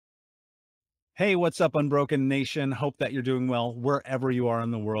Hey, what's up, Unbroken Nation? Hope that you're doing well wherever you are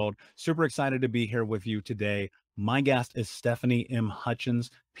in the world. Super excited to be here with you today. My guest is Stephanie M. Hutchins,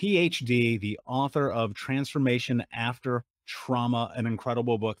 PhD, the author of Transformation After Trauma, an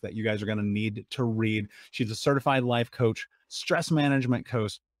incredible book that you guys are going to need to read. She's a certified life coach, stress management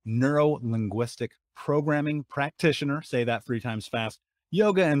coach, neurolinguistic programming practitioner, say that 3 times fast,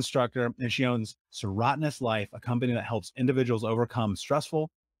 yoga instructor, and she owns Serotinous Life, a company that helps individuals overcome stressful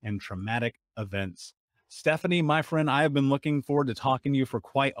and traumatic events. Stephanie, my friend, I have been looking forward to talking to you for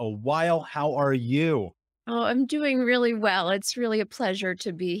quite a while. How are you? Oh, I'm doing really well. It's really a pleasure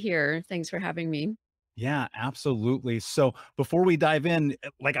to be here. Thanks for having me. Yeah, absolutely. So before we dive in,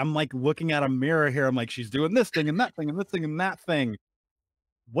 I'm like looking at a mirror here. I'm like, she's doing this thing and that thing and this thing and that thing.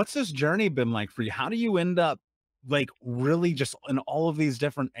 What's this journey been like for you? How do you end up like really just in all of these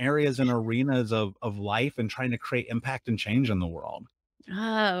different areas and arenas of life and trying to create impact and change in the world?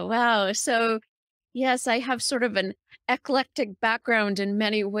 Oh, wow. So, yes, I have sort of an eclectic background in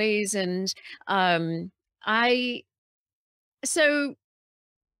many ways. And um, I, so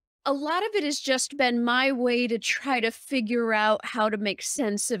a lot of it has just been my way to try to figure out how to make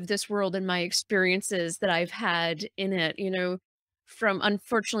sense of this world and my experiences that I've had in it. From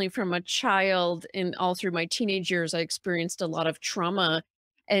unfortunately, from a child and all through my teenage years, I experienced a lot of trauma.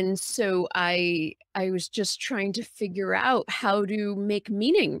 And so I was just trying to figure out how to make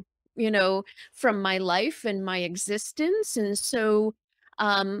meaning, from my life and my existence. And so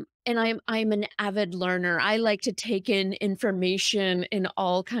and I'm an avid learner. I like to take in information in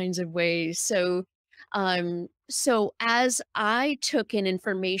all kinds of ways. So as I took in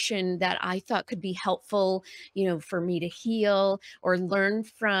information that I thought could be helpful, for me to heal or learn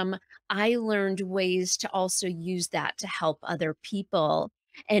from, I learned ways to also use that to help other people.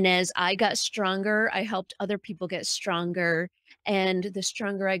 And as I got stronger, I helped other people get stronger. And the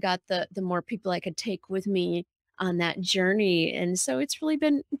stronger I got, the more people I could take with me on that journey. And so it's really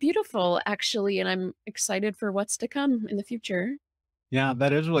been beautiful, actually. And I'm excited for what's to come in the future. Yeah,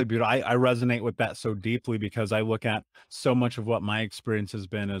 that is really beautiful. I resonate with that so deeply because I look at so much of what my experience has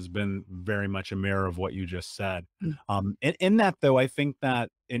been very much a mirror of what you just said. Mm, In that though, I think that,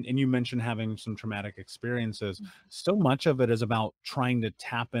 and you mentioned having some traumatic experiences, mm. so much of it is about trying to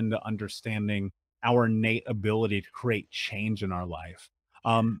tap into understanding our innate ability to create change in our life.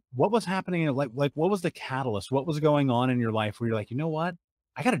 What was happening? Like, what was the catalyst? What was going on in your life where you're like, you know what?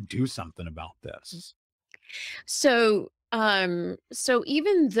 I got to do something about this. So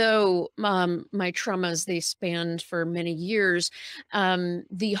even though my traumas they spanned for many years,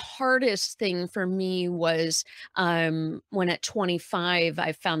 the hardest thing for me was when at 25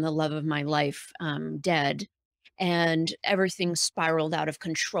 I found the love of my life dead, and everything spiraled out of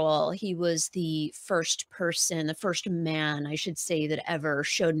control. He was the first person, the first man, I should say, that ever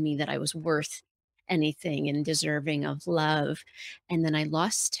showed me that I was worth anything and deserving of love. And then I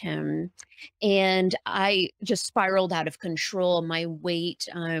lost him and I just spiraled out of control. My weight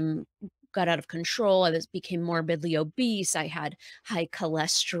got out of control. I became morbidly obese. I had high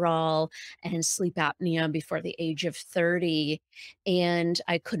cholesterol and sleep apnea before the age of 30, and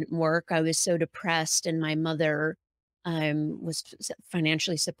I couldn't work. I was so depressed, and my mother was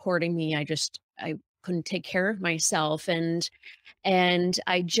financially supporting me. I couldn't take care of myself, and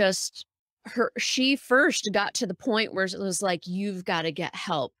I just her she first got to the point where it was like, you've got to get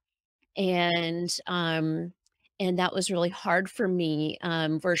help. And um and that was really hard for me,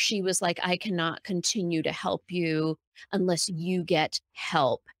 where she was like, I cannot continue to help you unless you get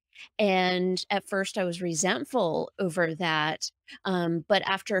help. And at first I was resentful over that, but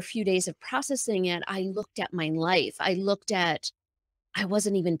after a few days of processing it, I looked at my life. I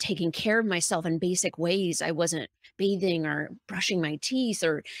wasn't even taking care of myself in basic ways. I wasn't bathing or brushing my teeth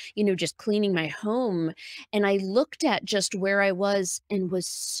or, just cleaning my home. And I looked at just where I was and was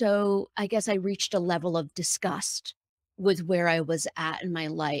so, I guess I reached a level of disgust with where I was at in my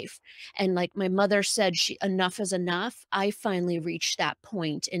life. And like my mother said, enough is enough. I finally reached that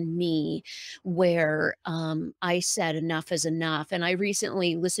point in me where I said enough is enough. And I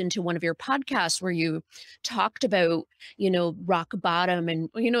recently listened to one of your podcasts where you talked about, rock bottom. And,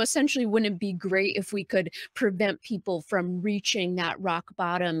 essentially, wouldn't it be great if we could prevent people from reaching that rock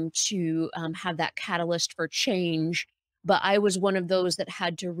bottom to have that catalyst for change? But I was one of those that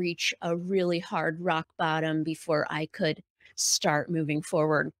had to reach a really hard rock bottom before I could start moving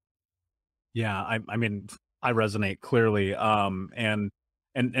forward. Yeah, I mean, I resonate clearly, and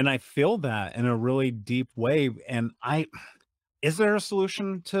I feel that in a really deep way, and I is there a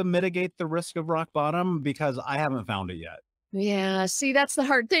solution to mitigate the risk of rock bottom? Because I haven't found it yet. Yeah, see, that's the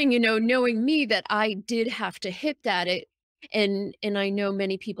hard thing, knowing me that I did have to hit that. And I know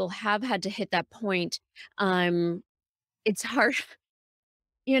many people have had to hit that point. It's hard,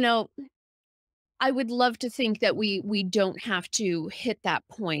 you know, I would love to think that we don't have to hit that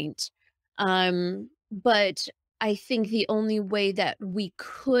point. But I think the only way that we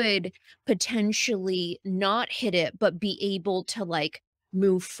could potentially not hit it, but be able to like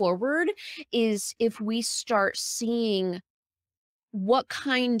move forward is if we start seeing what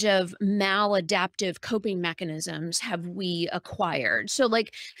kind of maladaptive coping mechanisms have we acquired. So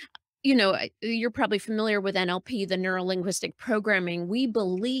like, you're probably familiar with NLP, the neurolinguistic programming. We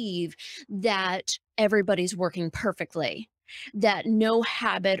believe that everybody's working perfectly, that no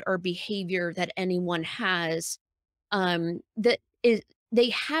habit or behavior that anyone has, that is,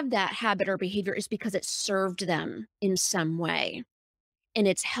 they have that habit or behavior is because it served them in some way and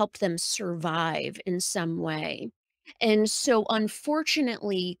it's helped them survive in some way. And so,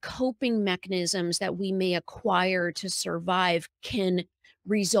 unfortunately, coping mechanisms that we may acquire to survive can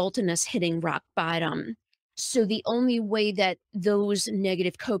result in us hitting rock bottom. So, the only way that those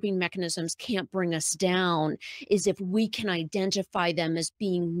negative coping mechanisms can't bring us down is if we can identify them as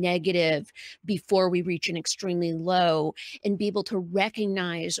being negative before we reach an extremely low and be able to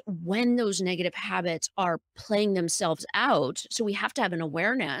recognize when those negative habits are playing themselves out. So we have to have an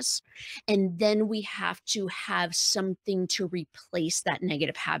awareness, and then we have to have something to replace that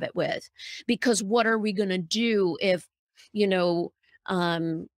negative habit with. Because what are we going to do if, you know,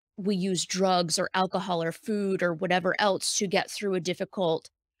 um, we use drugs or alcohol or food or whatever else to get through a difficult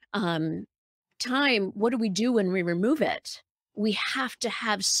um, time? What do we do when we remove it? We have to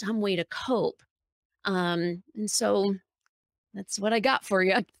have some way to cope. And so that's what I got for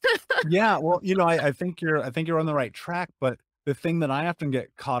you. Yeah, well, I think you're on the right track, but the thing that I often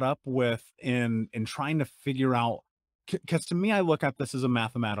get caught up with in trying to figure out, because to me, I look at this as a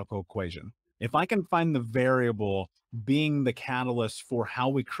mathematical equation. If I can find the variable being the catalyst for how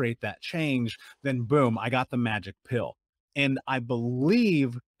we create that change, then boom, I got the magic pill. And I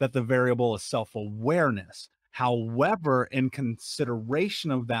believe that the variable is self-awareness. However, in consideration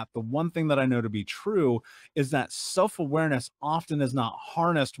of that, the one thing that I know to be true is that self-awareness often is not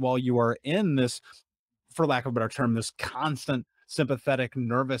harnessed while you are in this, for lack of a better term, this constant sympathetic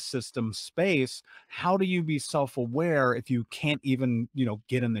nervous system space. How do you be self-aware if you can't even,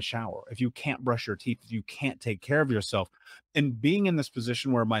 get in the shower, if you can't brush your teeth, if you can't take care of yourself? And being in this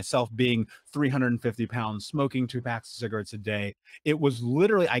position where myself being 350 pounds, smoking 2 packs of cigarettes a day, it was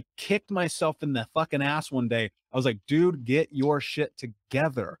literally, I kicked myself in the fucking ass one day. I was like, dude, get your shit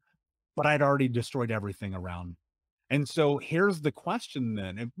together. But I'd already destroyed everything around. And so here's the question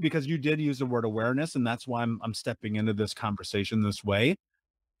then, because you did use the word awareness, and that's why I'm stepping into this conversation this way.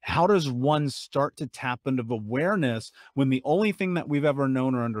 How does one start to tap into awareness when the only thing that we've ever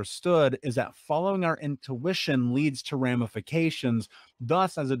known or understood is that following our intuition leads to ramifications?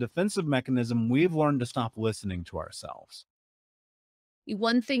 Thus, as a defensive mechanism, we've learned to stop listening to ourselves.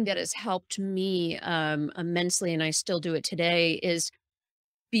 One thing that has helped me immensely, and I still do it today, is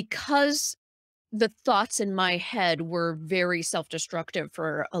because the thoughts in my head were very self-destructive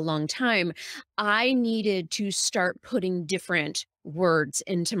for a long time, I needed to start putting different words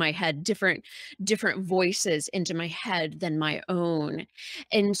into my head, different voices into my head than my own.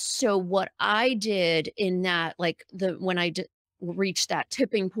 And so what I did in that, like the when I reached that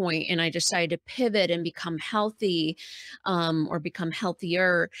tipping point and I decided to pivot and become healthy, or become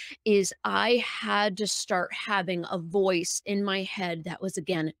healthier, is I had to start having a voice in my head that was,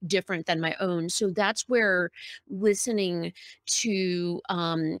 again, different than my own. So that's where listening to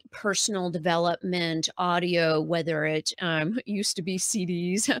personal development audio, whether it used to be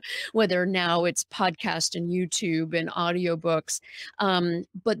CDs, whether now it's podcast and YouTube and audiobooks,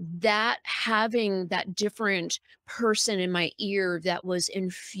 but that having that different person in my ear that was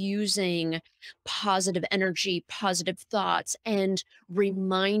infusing positive energy, positive thoughts, and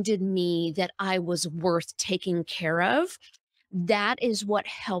reminded me that I was worth taking care of. That is what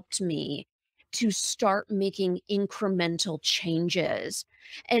helped me to start making incremental changes.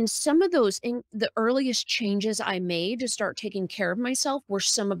 And some of the earliest changes I made to start taking care of myself were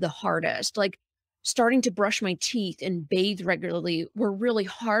some of the hardest. Like starting to brush my teeth and bathe regularly were really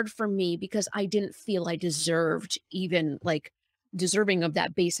hard for me because I didn't feel I deserved even like deserving of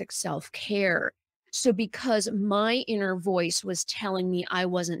that basic self-care. So because my inner voice was telling me I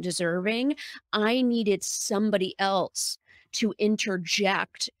wasn't deserving, I needed somebody else to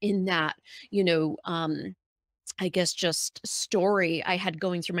interject in that, you know, I guess just story I had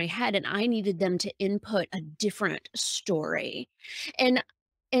going through my head, and I needed them to input a different story. And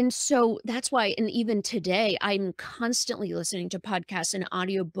And so that's why, and even today, I'm constantly listening to podcasts and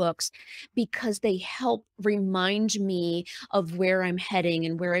audiobooks because they help remind me of where I'm heading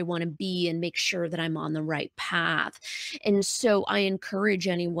and where I want to be and make sure that I'm on the right path. And so I encourage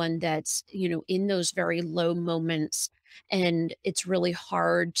anyone that's, in those very low moments and it's really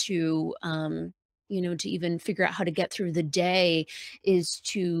hard to even figure out how to get through the day is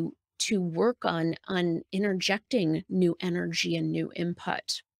to work on interjecting new energy and new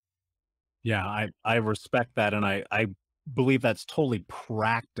input. Yeah, I respect that, and I believe that's totally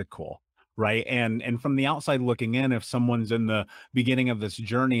practical, right? And from the outside looking in, if someone's in the beginning of this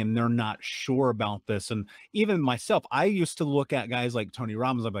journey and they're not sure about this, and even myself, I used to look at guys like Tony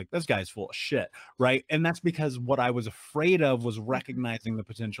Robbins, I'm like, this guy's full of shit, right? And that's because what I was afraid of was Mhm. recognizing the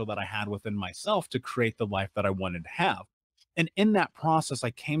potential that I had within myself to create the life that I wanted to have. And in that process,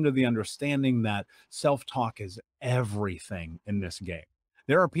 I came to the understanding that self-talk is everything in this game.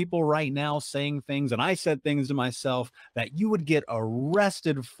 There are people right now saying things, and I said things to myself that you would get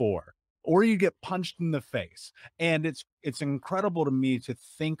arrested for, or you get punched in the face. And it's incredible to me to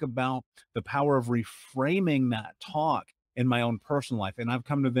think about the power of reframing that talk in my own personal life. And I've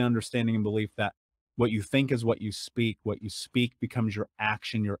come to the understanding and belief that what you think is what you speak becomes your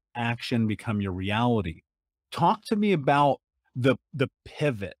action become your reality. Talk to me about the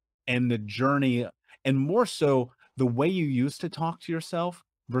pivot and the journey, and more so the way you used to talk to yourself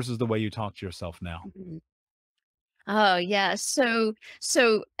versus the way you talk to yourself now. Mhm. Oh, yeah. So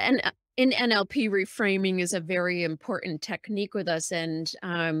in NLP, reframing is a very important technique with us, and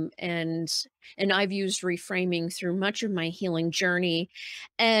I've used reframing through much of my healing journey.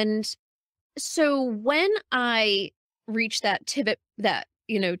 And so when I reached that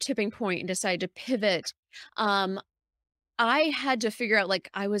tipping point and decided to pivot, um, I had to figure out, like,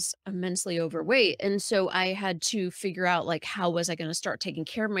 I was immensely overweight, and so I had to figure out, like, how was I gonna start taking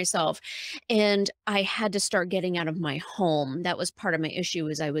care of myself, and I had to start getting out of my home. That was part of my issue,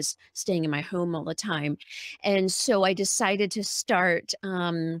 is I was staying in my home all the time, and so I decided to start,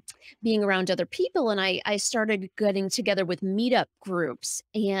 being around other people, and I started getting together with meetup groups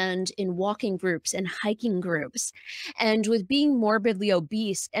and in walking groups and hiking groups, and with being morbidly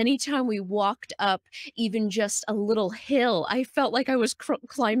obese, anytime we walked up even just a little hill, I felt like I was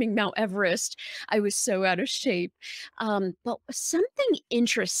climbing Mount Everest. I was so out of shape. But something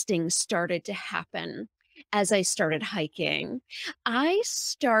interesting started to happen as I started hiking. I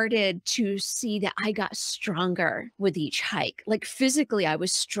started to see that I got stronger with each hike. Like physically, I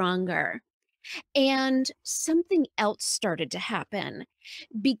was stronger. And something else started to happen.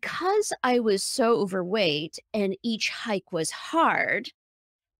 Because I was so overweight and each hike was hard,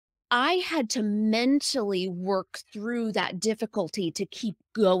 I had to mentally work through that difficulty to keep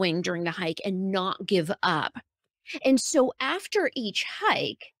going during the hike and not give up. And so after each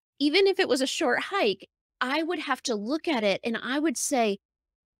hike, even if it was a short hike, I would have to look at it and I would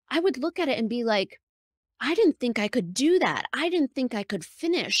look at it and be like, I didn't think I could do that. I didn't think I could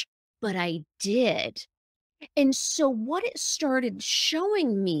finish, but I did. And so what it started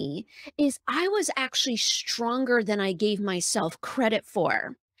showing me is I was actually stronger than I gave myself credit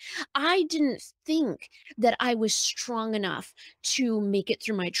for. I didn't think that I was strong enough to make it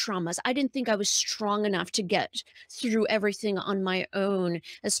through my traumas. I didn't think I was strong enough to get through everything on my own,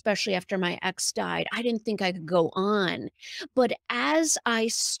 especially after my ex died. I didn't think I could go on. But as I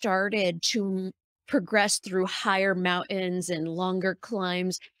started to progress through higher mountains and longer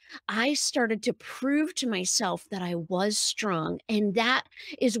climbs, I started to prove to myself that I was strong. And that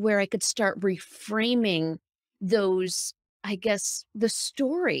is where I could start reframing those, I guess, the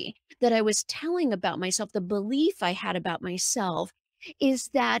story that I was telling about myself, the belief I had about myself, is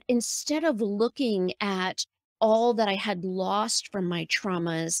that instead of looking at all that I had lost from my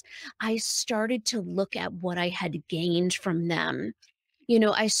traumas, I started to look at what I had gained from them.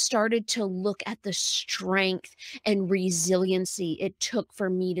 I started to look at the strength and resiliency it took for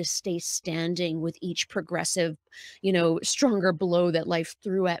me to stay standing with each progressive, stronger blow that life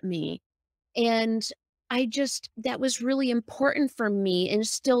threw at me. And that was really important for me. And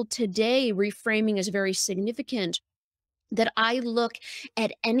still today, reframing is very significant, that I look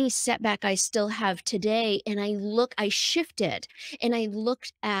at any setback I still have today and I shift it and I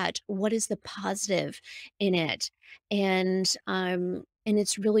looked at what is the positive in it. And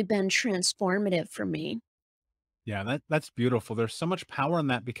it's really been transformative for me. Yeah, that's beautiful. There's so much power in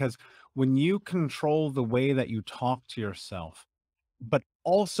that because when you control the way that you talk to yourself, but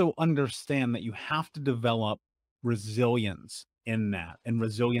also understand that you have to develop resilience in that and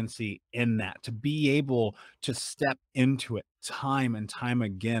resiliency in that to be able to step into it. time and time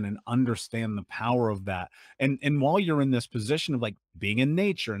again and understand the power of that. And while you're in this position of like being in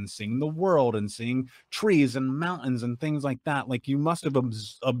nature and seeing the world and seeing trees and mountains and things like that, like you must have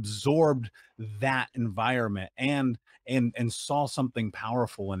absorbed that environment and saw something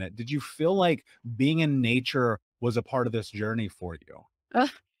powerful in it. Did you feel like being in nature was a part of this journey for you?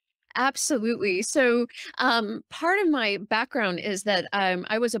 Absolutely. So, part of my background is that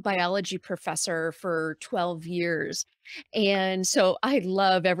I was a biology professor for 12 years. And so I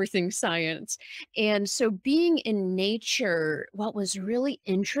love everything science. And so, being in nature, what was really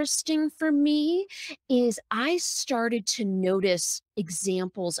interesting for me is I started to notice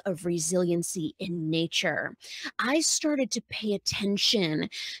examples of resiliency in nature. I started to pay attention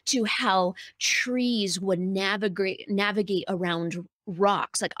to how trees would navigate around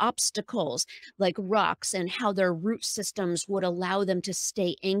rocks, like obstacles, like rocks, and how their root systems would allow them to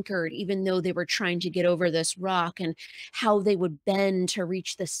stay anchored even though they were trying to get over this rock, and how they would bend to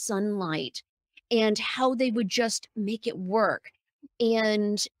reach the sunlight, and how they would just make it work.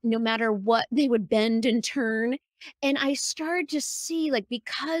 And no matter what, they would bend and turn. And I started to see, like,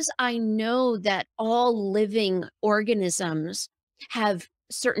 because I know that all living organisms have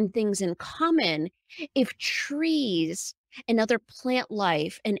certain things in common, if trees and other plant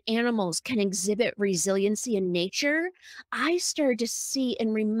life and animals can exhibit resiliency in nature, I started to see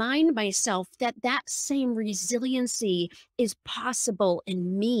and remind myself that that same resiliency is possible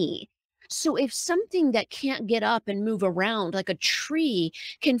in me. So if something that can't get up and move around, like a tree,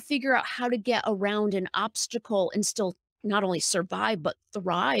 can figure out how to get around an obstacle and still not only survive but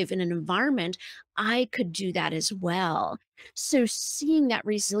thrive in an environment, I could do that as well. So seeing that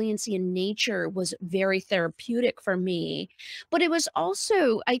resiliency in nature was very therapeutic for me. But it was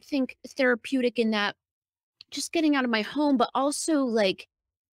also, I think, therapeutic in that just getting out of my home, but also like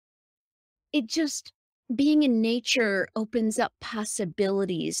it just being in nature opens up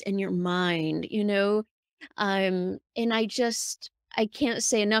possibilities in your mind, you know? And I can't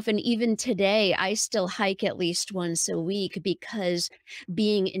say enough. And even today, I still hike at least once a week because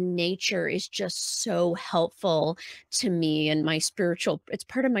being in nature is just so helpful to me and it's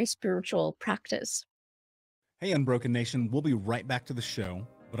part of my spiritual practice. Hey, Unbroken Nation, we'll be right back to the show,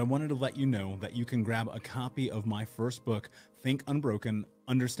 but I wanted to let you know that you can grab a copy of my first book, Think Unbroken: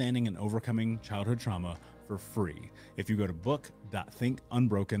 Understanding and Overcoming Childhood Trauma, for free. If you go to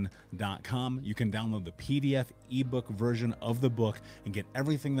book.thinkunbroken.com, you can download the PDF ebook version of the book and get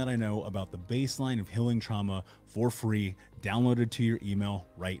everything that I know about the baseline of healing trauma for free, downloaded to your email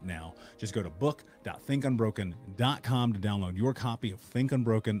right now. Just go to book.thinkunbroken.com to download your copy of Think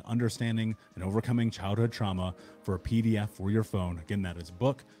Unbroken: Understanding and Overcoming Childhood Trauma for a PDF for your phone. Again, that is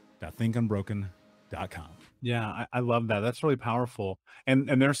book.thinkunbroken.com. Yeah, I love that. That's really powerful. And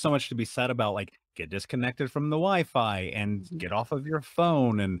there's so much to be said about like get disconnected from the Wi-Fi and Mhm. get off of your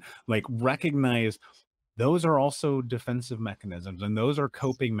phone and like recognize those are also defensive mechanisms and those are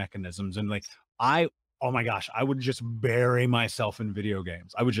coping mechanisms. And like I oh my gosh, I would just bury myself in video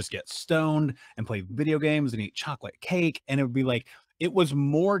games. I would just get stoned and play video games and eat chocolate cake. And it would be like it was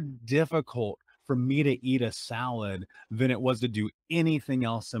more difficult for me to eat a salad than it was to do anything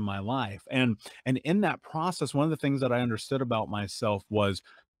else in my life. And in that process, one of the things that I understood about myself was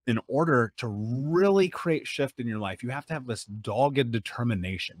in order to really create shift in your life, you have to have this dogged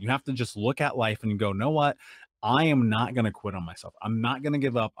determination. You have to just look at life and go, know what? I am not going to quit on myself. I'm not going to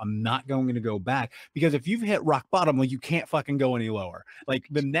give up. I'm not going to go back because if you've hit rock bottom, like you can't fucking go any lower. Like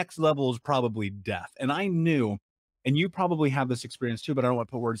the next level is probably death. And I knew, and you probably have this experience too, but I don't want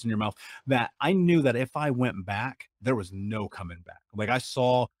to put words in your mouth, that I knew that if I went back, there was no coming back. Like I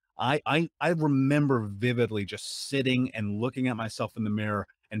saw, I remember vividly just sitting and looking at myself in the mirror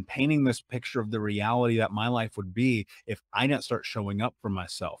and painting this picture of the reality that my life would be if I didn't start showing up for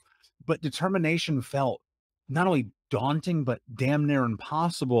myself. But determination felt not only daunting, but damn near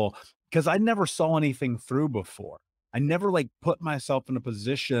impossible because I never saw anything through before. I never like put myself in a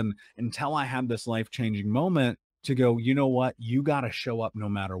position until I had this life changing moment to go, you know what? You got to show up no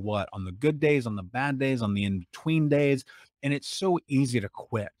matter what on the good days, on the bad days, on the in between days. And it's so easy to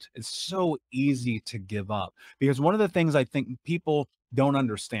quit. It's so easy to give up because one of the things I think people don't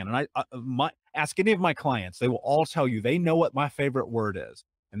understand, and ask any of my clients, they will all tell you they know what my favorite word is,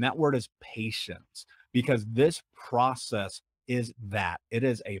 and that word is patience, because this process is that it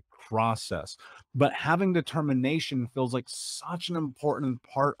is a process. But having determination feels like such an important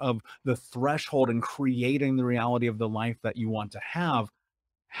part of the threshold in creating the reality of the life that you want to have.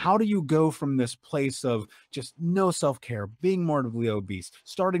 How do you go from this place of just no self-care, being morbidly obese,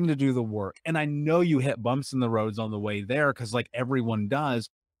 starting to do the work? And I know you hit bumps in the roads on the way there because like everyone does.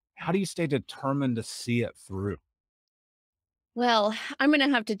 How do you stay determined to see it through? Well, I'm going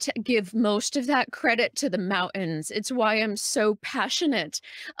to have to give most of that credit to the mountains. It's why I'm so passionate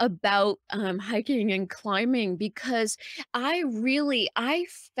about hiking and climbing because I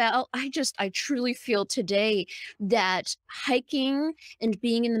felt, I truly feel today that hiking and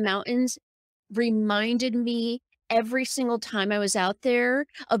being in the mountains reminded me every single time I was out there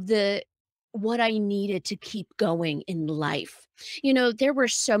of what I needed to keep going in life. There were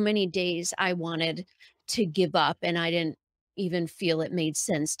so many days I wanted to give up and I didn't even feel it made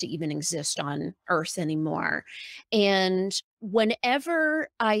sense to even exist on earth anymore. And whenever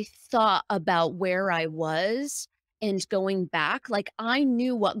I thought about where I was and going back, like I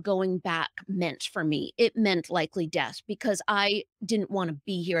knew what going back meant for me. It meant likely death because I didn't want to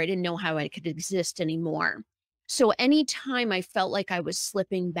be here. I didn't know how I could exist anymore. So anytime I felt like I was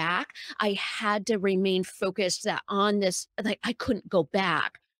slipping back, I had to remain focused that on this, like I couldn't go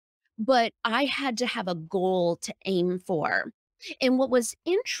back, but I had to have a goal to aim for. And what was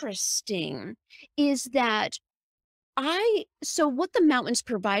interesting is that so what the mountains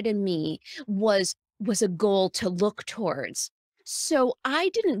provided me was a goal to look towards. So I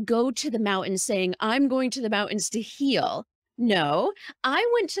didn't go to the mountains saying, I'm going to the mountains to heal. No, I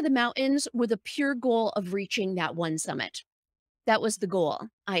went to the mountains with a pure goal of reaching that one summit. That was the goal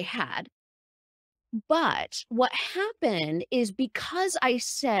I had. But what happened is because I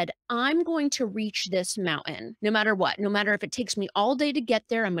said, I'm going to reach this mountain no matter what, no matter if it takes me all day to get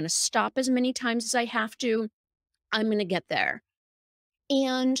there, I'm going to stop as many times as I have to. I'm going to get there.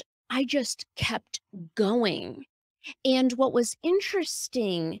 And I just kept going. And what was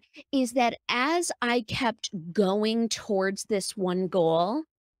interesting is that as I kept going towards this one goal,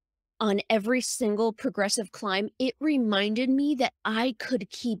 on every single progressive climb, it reminded me that I could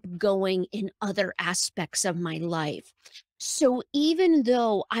keep going in other aspects of my life. So even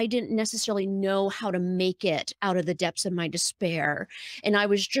though I didn't necessarily know how to make it out of the depths of my despair, and I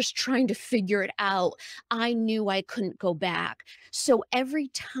was just trying to figure it out, I knew I couldn't go back. So every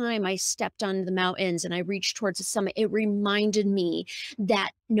time I stepped on the mountains and I reached towards the summit, it reminded me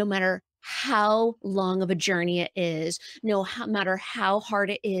that no matter how long of a journey it is, no matter how hard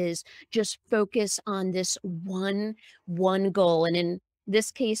it is, just focus on this one goal. And in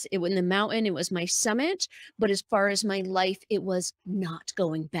this case, in the mountain, it was my summit. But as far as my life, it was not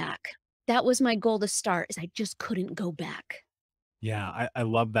going back. That was my goal to start, is I just couldn't go back. Yeah, I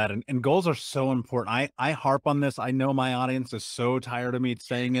love that. And goals are so important. I harp on this. I know my audience is so tired of me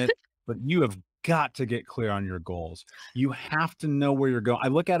saying it, but you have got to get clear on your goals. You have to know where you're going. I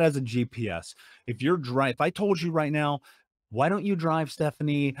look at it as a GPS. If I told you right now, why don't you drive,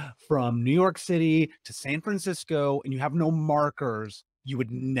 Stephanie, from New York City to San Francisco and you have no markers, you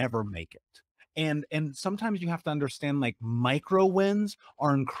would never make it. And sometimes you have to understand like micro wins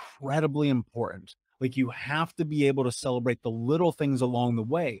are incredibly important. Like, you have to be able to celebrate the little things along the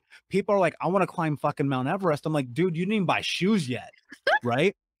way. People are like, "I wanna climb fucking Mount Everest." I'm like, "Dude, you didn't even buy shoes yet."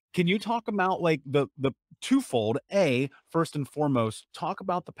 Right? Can you talk about, like, the twofold? A, first and foremost, talk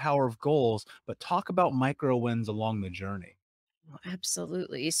about the power of goals, but talk about micro wins along the journey. Oh,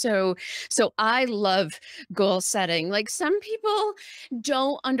 absolutely. So I love goal setting. Like some people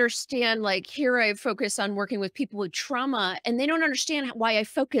don't understand, like here I focus on working with people with trauma and they don't understand why I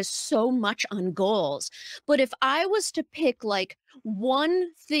focus so much on goals. But if I was to pick like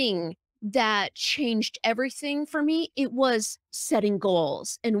one thing that changed everything for me, it was setting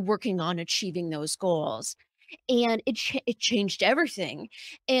goals and working on achieving those goals, and it changed everything.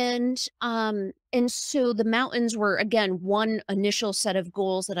 And so the mountains were again one initial set of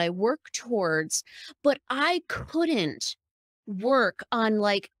goals that I worked towards, but I couldn't work on,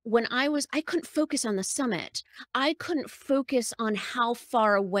 like, I couldn't focus on the summit. I couldn't focus on how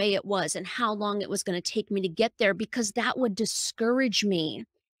far away it was and how long it was going to take me to get there because that would discourage me.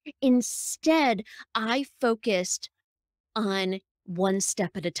 Instead, I focused on one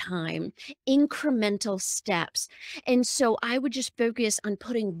step at a time, incremental steps. And so I would just focus on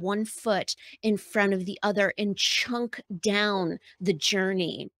putting one foot in front of the other and chunk down the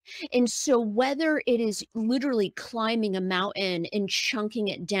journey. And so whether it is literally climbing a mountain and chunking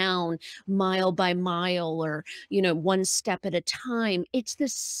it down mile by mile or, one step at a time, it's the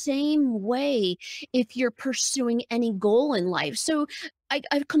same way if you're pursuing any goal in life. So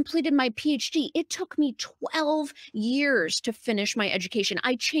I've completed my PhD. It took me 12 years to finish my education.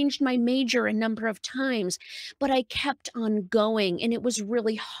 I changed my major a number of times, but I kept on going and it was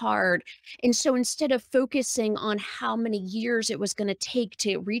really hard. And so instead of focusing on how many years it was going to take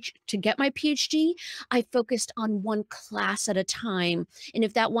to get my PhD, I focused on one class at a time. And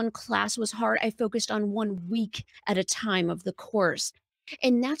if that one class was hard, I focused on 1 week at a time of the course.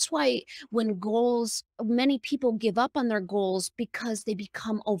 And that's why when goals, many people give up on their goals because they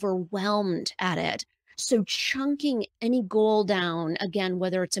become overwhelmed at it. So, chunking any goal down, again,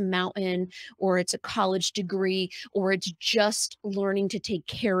 whether it's a mountain or it's a college degree or it's just learning to take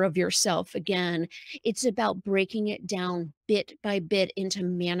care of yourself, again, it's about breaking it down bit by bit into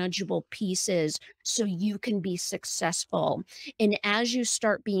manageable pieces so you can be successful. And as you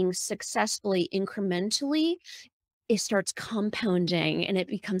start being successfully incrementally, it starts compounding and it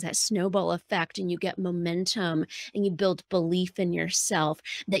becomes that snowball effect, and you get momentum and you build belief in yourself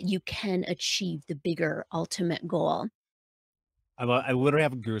that you can achieve the bigger ultimate goal. I literally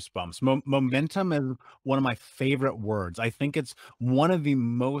have goosebumps. Momentum is one of my favorite words. I think it's one of the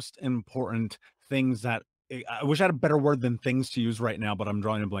most important things that I wish I had a better word than things to use right now, but I'm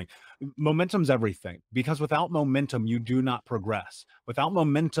drawing a blank. Momentum's everything because without momentum, you do not progress. Without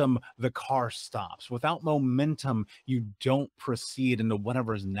momentum, the car stops. Without momentum, you don't proceed into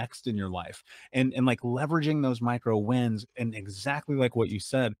whatever is next in your life. And like leveraging those micro wins and exactly like what you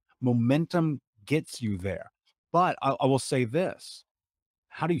said, momentum gets you there. But I will say this,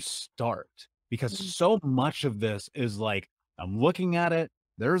 how do you start? Because Mm. so much of this is like, I'm looking at it,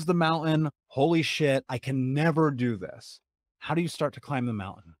 there's the mountain, holy shit, I can never do this. How do you start to climb the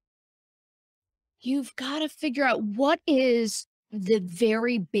mountain? You've got to figure out what is the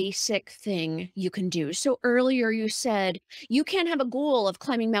very basic thing you can do. So earlier you said you can't have a goal of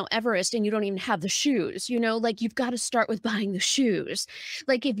climbing Mount Everest and you don't even have the shoes, like you've got to start with buying the shoes.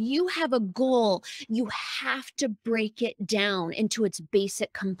 Like if you have a goal, you have to break it down into its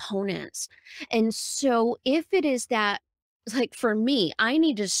basic components. And so if it is that, like for me, I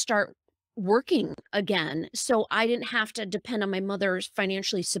need to start working again so I didn't have to depend on my mother's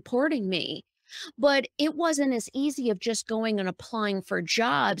financially supporting me, but it wasn't as easy of just going and applying for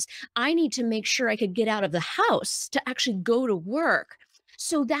jobs. I need to make sure I could get out of the house to actually go to work.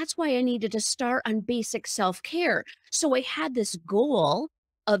 So that's why I needed to start on basic self care. So I had this goal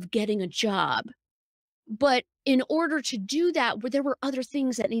of getting a job. But in order to do that, there were other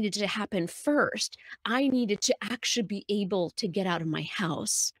things that needed to happen first. I needed to actually be able to get out of my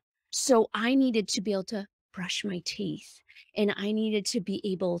house. So I needed to be able to brush my teeth, and I needed to be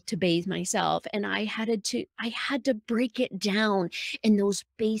able to bathe myself, and I had to break it down in those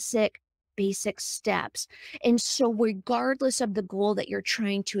basic steps. And so regardless of the goal that you're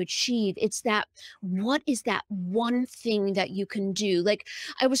trying to achieve, it's that, what is that one thing that you can do? Like,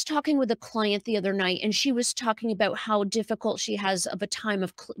 I was talking with a client the other night, and she was talking about how difficult she has of a time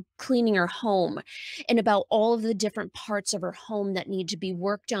of cleaning her home, and about all of the different parts of her home that need to be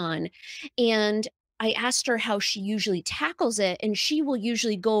worked on. And I asked her how she usually tackles it, and she will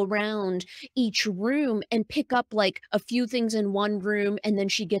usually go around each room and pick up like a few things in one room, and then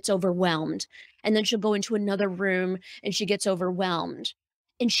she gets overwhelmed. And then she'll go into another room and she gets overwhelmed.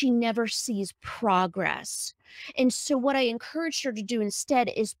 And she never sees progress. And so what I encouraged her to do instead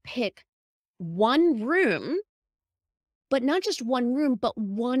is pick one room, but not just one room, but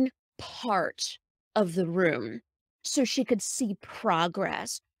one part of the room so she could see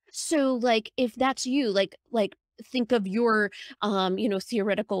progress. So like if that's you, like think of your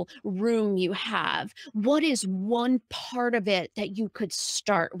theoretical room you have. What is one part of it that you could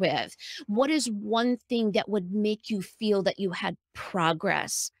start with? What is one thing that would make you feel that you had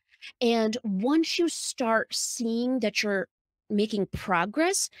progress? And once you start seeing that you're making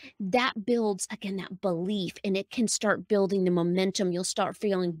progress, that builds again that belief, and it can start building the momentum. You'll start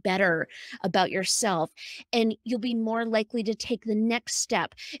feeling better about yourself, and you'll be more likely to take the next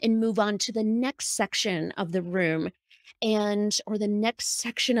step and move on to the next section of the room, and or the next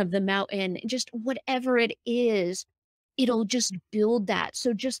section of the mountain, just whatever it is. It'll just build that.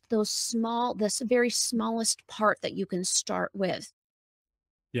 So just this very smallest part that you can start with.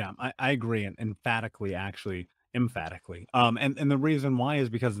 Yeah, I agree, and emphatically, actually, emphatically. And the reason why is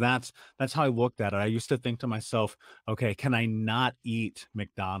because that's how I looked at it. I used to think to myself, okay, can I not eat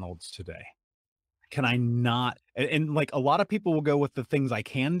McDonald's today? Can I not? And like a lot of people will go with the things I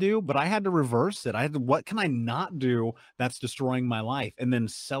can do, but I had to reverse it. I had to, what can I not do that's destroying my life? And then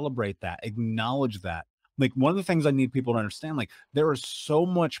celebrate that, acknowledge that. Like one of the things I need people to understand, like there is so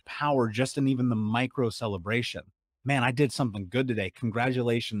much power just in even the micro celebration. Man, I did something good today.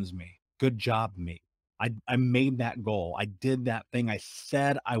 Congratulations, me. Good job, me. I made that goal. I did that thing I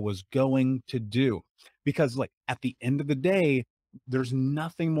said I was going to do. Because like at the end of the day, there's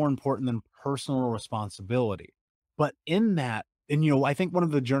nothing more important than personal responsibility. But in that, and I think one of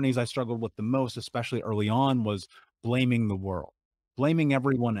the journeys I struggled with the most, especially early on, was blaming the world. blaming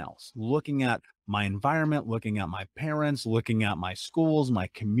everyone else, looking at my environment, looking at my parents, looking at my schools, my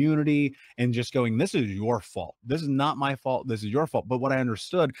community, and just going, this is your fault. This is not my fault. This is your fault. But what I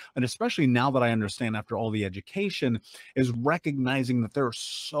understood, and especially now that I understand after all the education, is recognizing that there's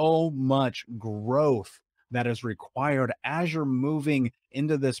so much growth that is required as you're moving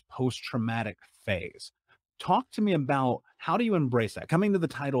into this post-traumatic phase. Talk to me about how do you embrace that? Coming to the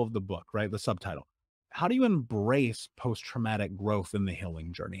title of the book, right? The subtitle. How do you embrace post-traumatic growth in the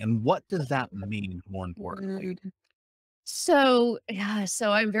healing journey? And what does that mean more importantly? Mm. So, yeah,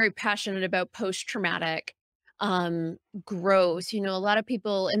 so I'm very passionate about post-traumatic um growth. A lot of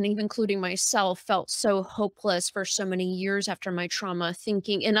people, and even including myself, felt so hopeless for so many years after my trauma,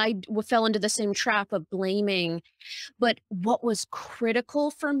 thinking, and fell into the same trap of blaming. But what was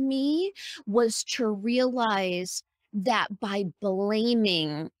critical for me was to realize that by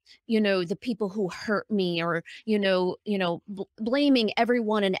blaming, the people who hurt me, or, blaming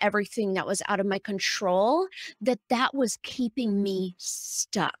everyone and everything that was out of my control, that was keeping me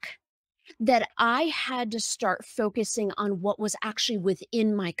stuck. That I had to start focusing on what was actually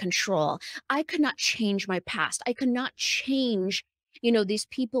within my control. I could not change my past. I could not change, these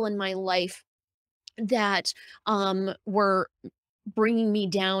people in my life that were bringing me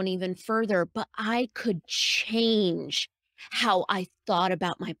down even further, but I could change how I thought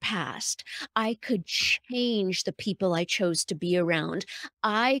about my past. I could change the people I chose to be around.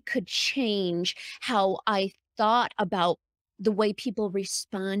 I could change how I thought about the way people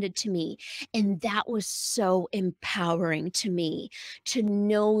responded to me. And that was so empowering to me, to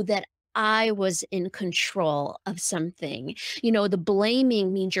know that I was in control of something. The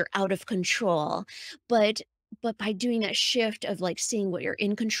blaming means you're out of control, but by doing that shift of, like, seeing what you're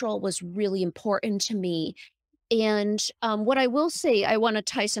in control was really important to me. And what I will say, I want to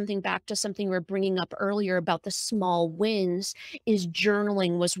tie something back to something we were bringing up earlier about the small wins, is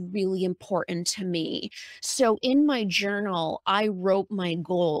journaling was really important to me. So in my journal, I wrote my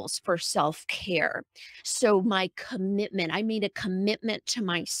goals for self-care. So I made a commitment to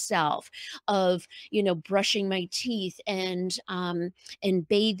myself of, brushing my teeth and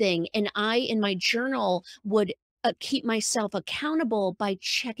bathing. And I, in my journal, would keep myself accountable by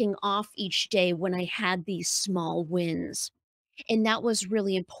checking off each day when I had these small wins. And that was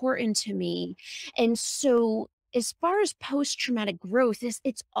really important to me. And so, as far as post-traumatic growth,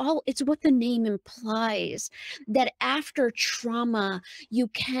 it's what the name implies, that after trauma you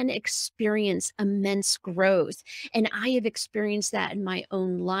can experience immense growth. And I have experienced that in my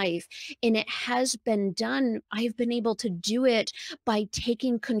own life. And it has been done, I've been able to do it by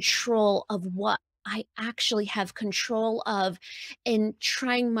taking control of what I actually have control of, and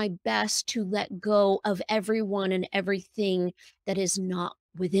trying my best to let go of everyone and everything that is not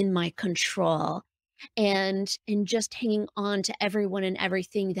within my control, and just hanging on to everyone and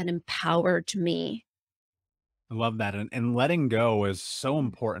everything that empowered me. I love that, and letting go is so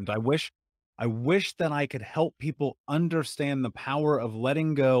important. I wish that I could help people understand the power of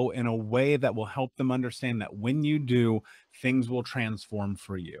letting go in a way that will help them understand that when you do, things will transform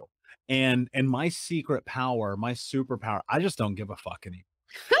for you. And my secret power, my superpower, I just don't give a fuck anymore.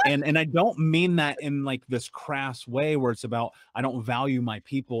 And I don't mean that in like this crass way where it's about I don't value my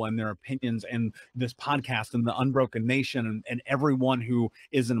people and their opinions and this podcast and the Unbroken Nation and everyone who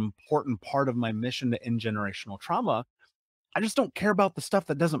is an important part of my mission to end generational trauma. I just don't care about the stuff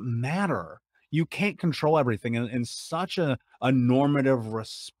that doesn't matter. You can't control everything. And such a normative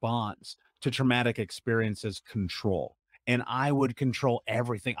response to traumatic experiences, control. And I would control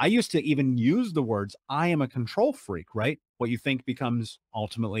everything. I used to even use the words, I am a control freak, right? What you think becomes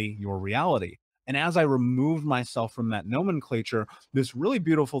ultimately your reality. And as I removed myself from that nomenclature, this really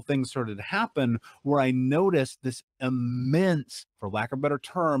beautiful thing started to happen where I noticed this immense, for lack of a better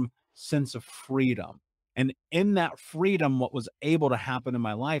term, sense of freedom. And in that freedom, what was able to happen in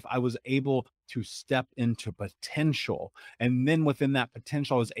my life, I was able to step into potential. And then within that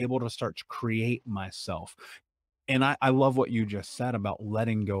potential, I was able to start to create myself. And I love what you just said about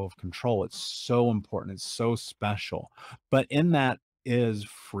letting go of control. It's so important. It's so special. But in that is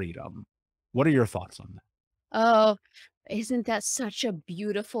freedom. What are your thoughts on that? Oh, isn't that such a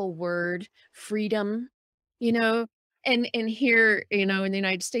beautiful word? Freedom, you know? And here, in the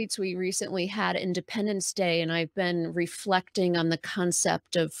United States, we recently had Independence Day, and I've been reflecting on the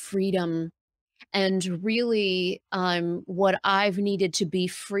concept of freedom. And really, what I've needed to be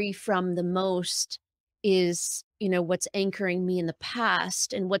free from the most is, what's anchoring me in the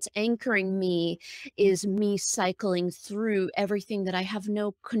past. And what's anchoring me is me cycling through everything that I have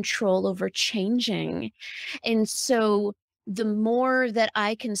no control over changing. And so the more that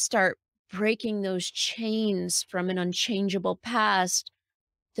I can start breaking those chains from an unchangeable past,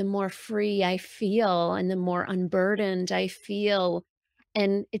 the more free I feel and the more unburdened I feel.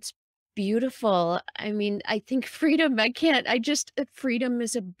 And it's beautiful. I mean, I think freedom, freedom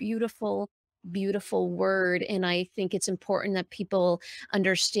is a beautiful, beautiful word. And I think it's important that people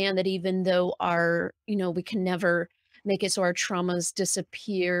understand that even though we can never make it so our traumas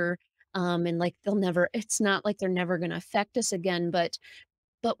disappear. And like it's not like they're never going to affect us again, but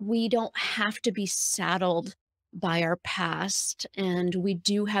we don't have to be saddled by our past, and we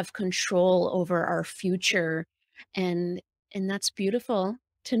do have control over our future, and that's beautiful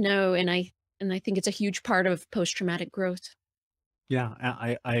to know, and I think it's a huge part of post-traumatic growth. Yeah,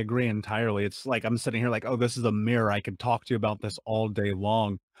 I agree entirely. It's like I'm sitting here like, oh, this is a mirror. I could talk to you about this all day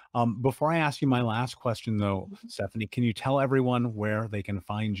long. Before I ask you my last question, though, Stephanie, can you tell everyone where they can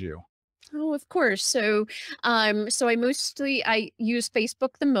find you? Oh, of course. So I use Facebook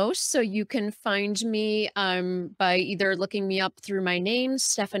the most. So you can find me by either looking me up through my name,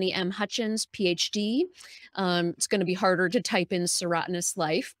 Stephanie M. Hutchins, Ph.D. It's going to be harder to type in Serotinous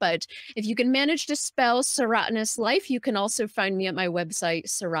Life, but if you can manage to spell Serotinous Life, you can also find me at my website,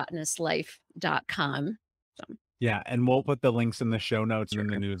 serotinouslife.com. So, Yeah, and we'll put the links in the show notes and in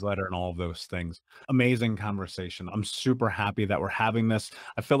the sure. newsletter and all of those things. Amazing conversation. I'm super happy that we're having this.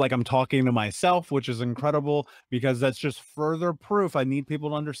 I feel like I'm talking to myself, which is incredible because that's just further proof. I need people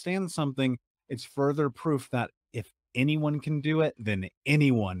to understand something. It's further proof that if anyone can do it, then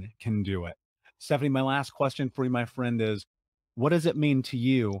anyone can do it. Stephanie, my last question for you, my friend, is what does it mean to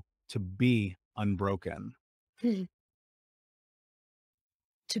you to be unbroken? To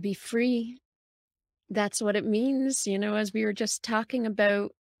be free, that's what it means, as we were just talking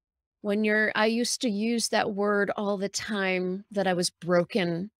about. I used to use that word all the time, that I was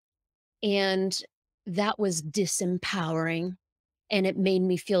broken, and that was disempowering, and it made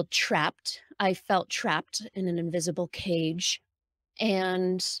me feel trapped. I felt trapped in an invisible cage.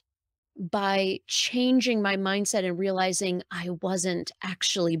 And by changing my mindset and realizing I wasn't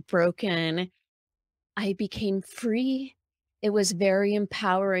actually broken, I became free. It was very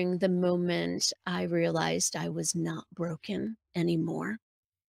empowering the moment I realized I was not broken anymore.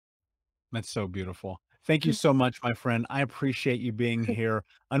 That's so beautiful. Thank you so much, my friend. I appreciate you being here.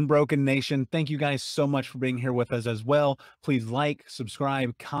 Unbroken Nation, thank you guys so much for being here with us as well. Please like,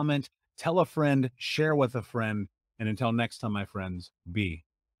 subscribe, comment, tell a friend, share with a friend. And until next time, my friends, be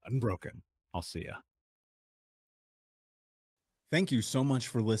unbroken. I'll see ya. Thank you so much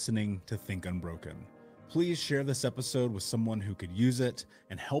for listening to Think Unbroken. Please share this episode with someone who could use it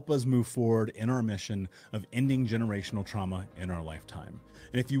and help us move forward in our mission of ending generational trauma in our lifetime.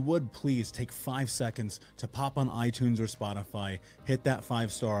 And if you would, please take 5 seconds to pop on iTunes or Spotify, hit that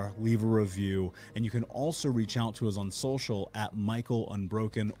 5-star, leave a review, and you can also reach out to us on social at Michael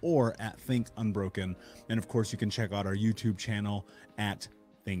Unbroken or at Think Unbroken. And of course, you can check out our YouTube channel at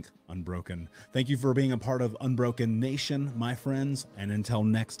Think Unbroken. Thank you for being a part of Unbroken Nation, my friends, and until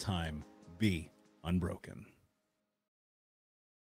next time, be unbroken.